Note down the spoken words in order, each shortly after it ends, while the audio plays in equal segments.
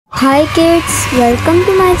Hi kids, welcome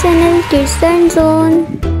to my channel Kids and Zone.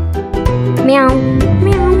 Meow,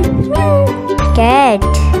 meow, meow. Cat,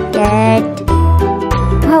 cat.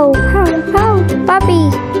 How, how.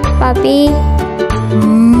 Puppy, puppy.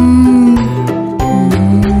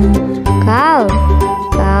 Cow,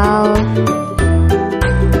 cow.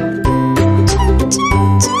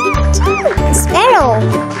 Sparrow.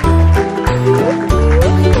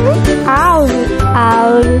 Owl,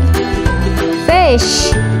 owl.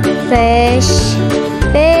 Fish, fish,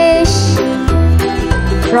 fish.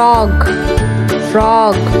 Frog,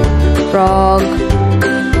 frog, frog.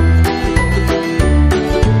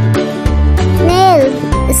 Snail,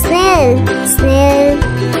 snail, snail.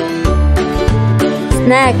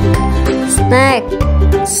 Snack, snack,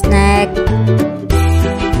 snack.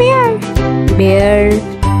 Bear, bear,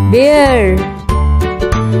 bear.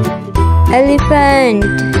 Elephant,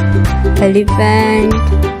 elephant,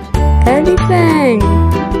 elephant.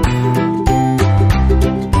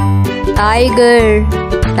 Tiger,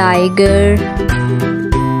 tiger.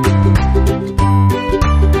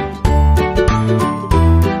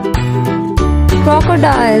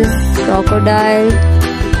 Crocodile, crocodile.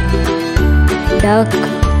 Duck,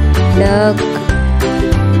 duck.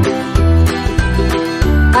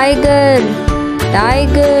 Tiger,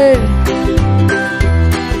 tiger.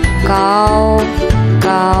 Cow,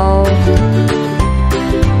 cow.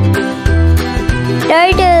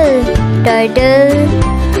 Turtle, turtle.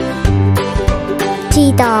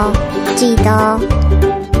 Cheetah, cheetah.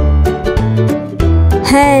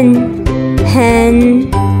 Hen, hen.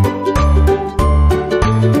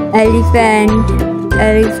 Elephant,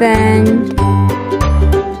 elephant.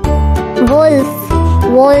 Wolf,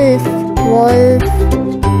 wolf, wolf.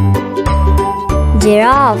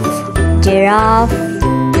 Giraffe, giraffe.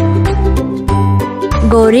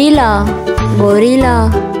 Gorilla, gorilla.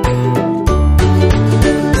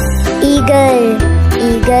 Eagle,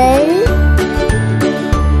 eagle.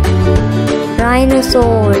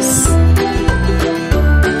 Rhinoceros.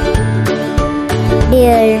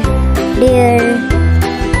 Deer, deer.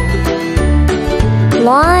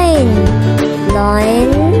 Lion,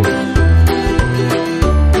 lion.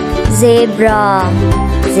 Zebra,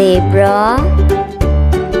 zebra.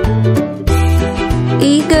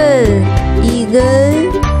 Eagle,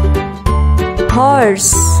 eagle.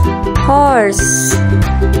 Horse, horse.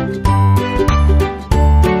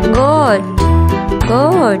 Goat,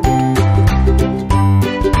 goat.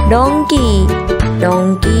 Donkey,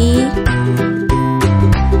 donkey.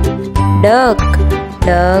 Duck,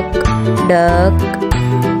 duck, duck.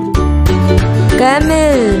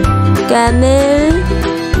 Camel, camel.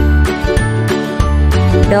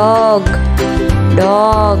 Dog,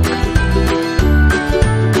 dog.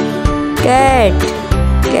 Cat,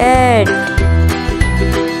 cat.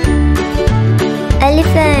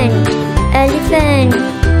 Elephant, elephant.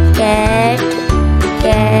 Cat,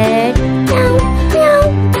 cat. Meow, meow.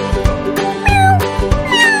 Meow,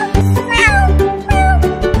 meow, meow.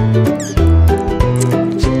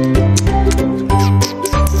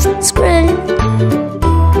 Squirrel.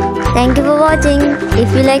 Thank you for watching.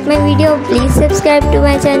 If you like my video, please subscribe to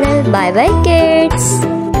my channel. Bye bye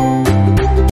kids.